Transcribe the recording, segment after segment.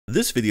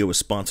This video was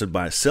sponsored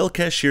by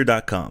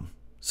sellcashier.com.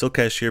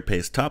 Sellcashier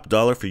pays top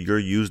dollar for your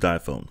used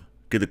iPhone.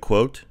 Get a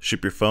quote,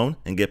 ship your phone,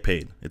 and get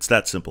paid. It's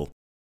that simple.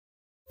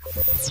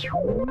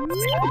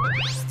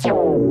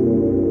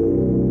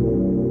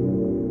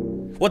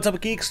 What's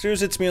up,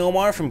 Geeksters? It's me,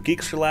 Omar from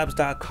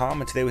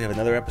geeksterlabs.com, and today we have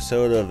another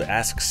episode of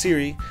Ask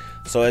Siri.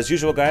 So as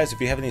usual, guys,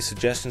 if you have any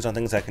suggestions on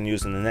things I can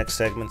use in the next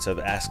segments of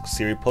Ask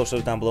Siri, post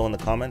those down below in the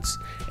comments,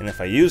 and if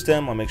I use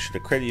them, I'll make sure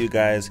to credit you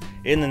guys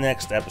in the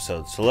next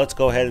episode. So let's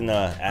go ahead and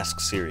ask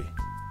Siri.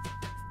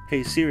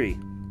 Hey Siri,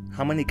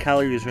 how many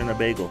calories are in a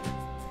bagel?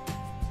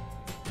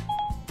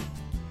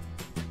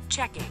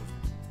 Checking.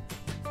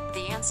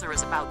 The answer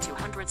is about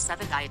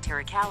 207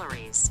 dietary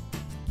calories.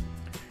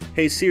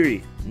 Hey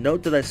Siri,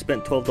 note that I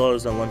spent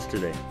 $12 on lunch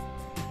today.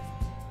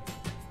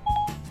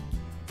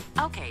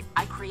 Okay,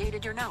 I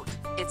created your note.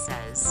 It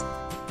says,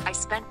 I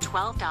spent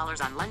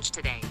 $12 on lunch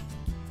today.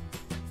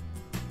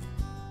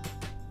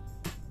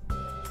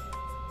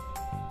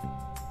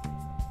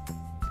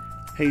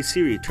 Hey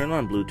Siri, turn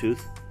on Bluetooth.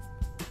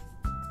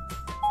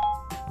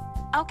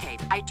 Okay,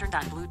 I turned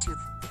on Bluetooth.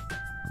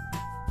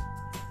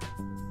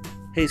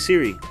 Hey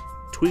Siri,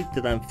 tweet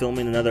that I'm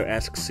filming another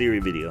Ask Siri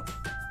video.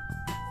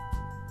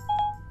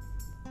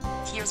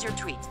 Here's your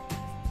tweet.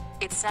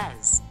 It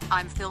says,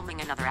 I'm filming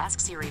another Ask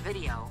Siri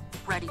video.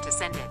 Ready to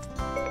send it.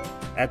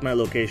 At my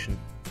location.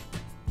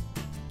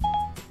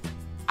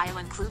 I'll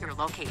include your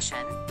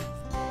location.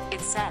 It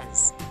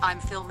says, I'm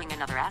filming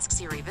another Ask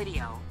Siri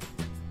video.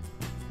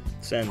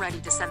 Send.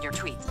 Ready to send your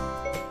tweet.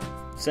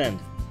 Send.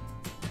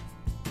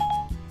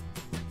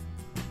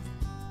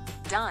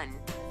 Done.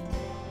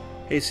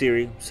 Hey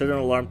Siri, set an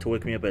alarm to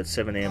wake me up at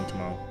 7 a.m.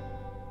 tomorrow.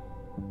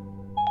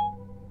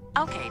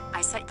 Okay,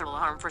 I set your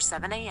alarm for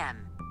 7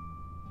 a.m.